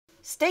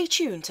Stay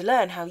tuned to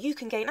learn how you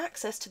can gain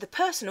access to the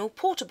personal,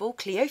 portable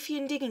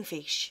Cleophian digging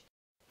fish.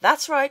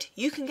 That's right,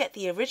 you can get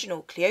the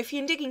original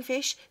Cleophian digging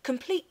fish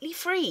completely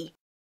free.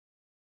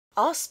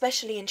 Our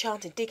specially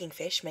enchanted digging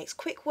fish makes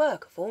quick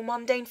work of all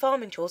mundane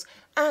farming chores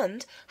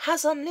and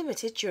has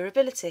unlimited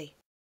durability.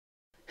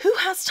 Who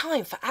has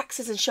time for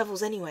axes and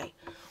shovels anyway?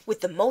 With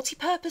the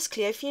multi-purpose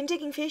Cleophian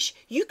digging fish,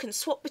 you can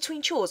swap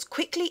between chores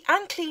quickly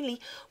and cleanly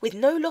with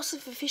no loss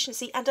of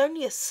efficiency and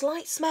only a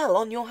slight smell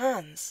on your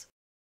hands.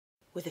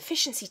 With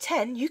efficiency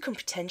 10, you can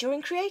pretend you're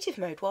in creative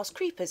mode whilst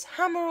creepers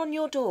hammer on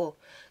your door.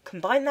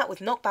 Combine that with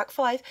knockback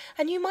 5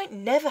 and you might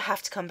never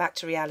have to come back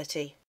to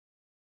reality.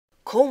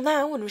 Call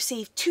now and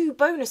receive 2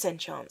 bonus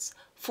enchants,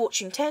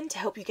 Fortune 10 to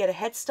help you get a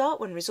head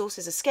start when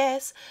resources are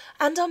scarce,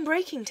 and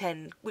Unbreaking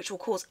 10, which will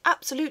cause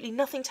absolutely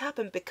nothing to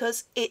happen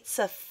because it's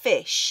a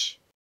fish.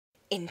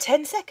 In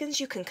 10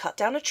 seconds you can cut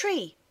down a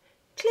tree,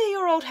 clear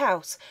your old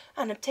house,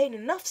 and obtain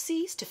enough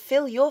seeds to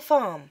fill your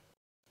farm.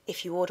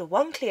 If you order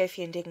 1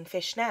 Cleophian digging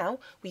fish now,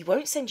 we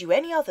won't send you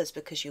any others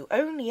because you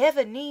only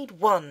ever need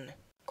 1.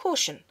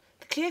 Caution!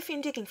 The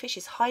Cleophian digging fish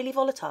is highly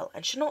volatile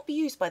and should not be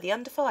used by the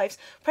under 5s,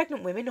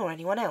 pregnant women or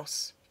anyone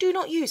else. Do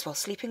not use while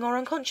sleeping or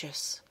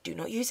unconscious. Do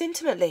not use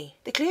intimately.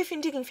 The Cleophian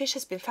digging fish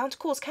has been found to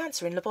cause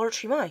cancer in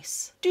laboratory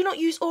mice. Do not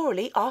use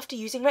orally after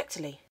using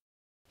rectally.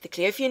 The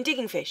Cleophian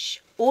digging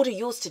fish. Order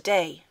yours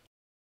today.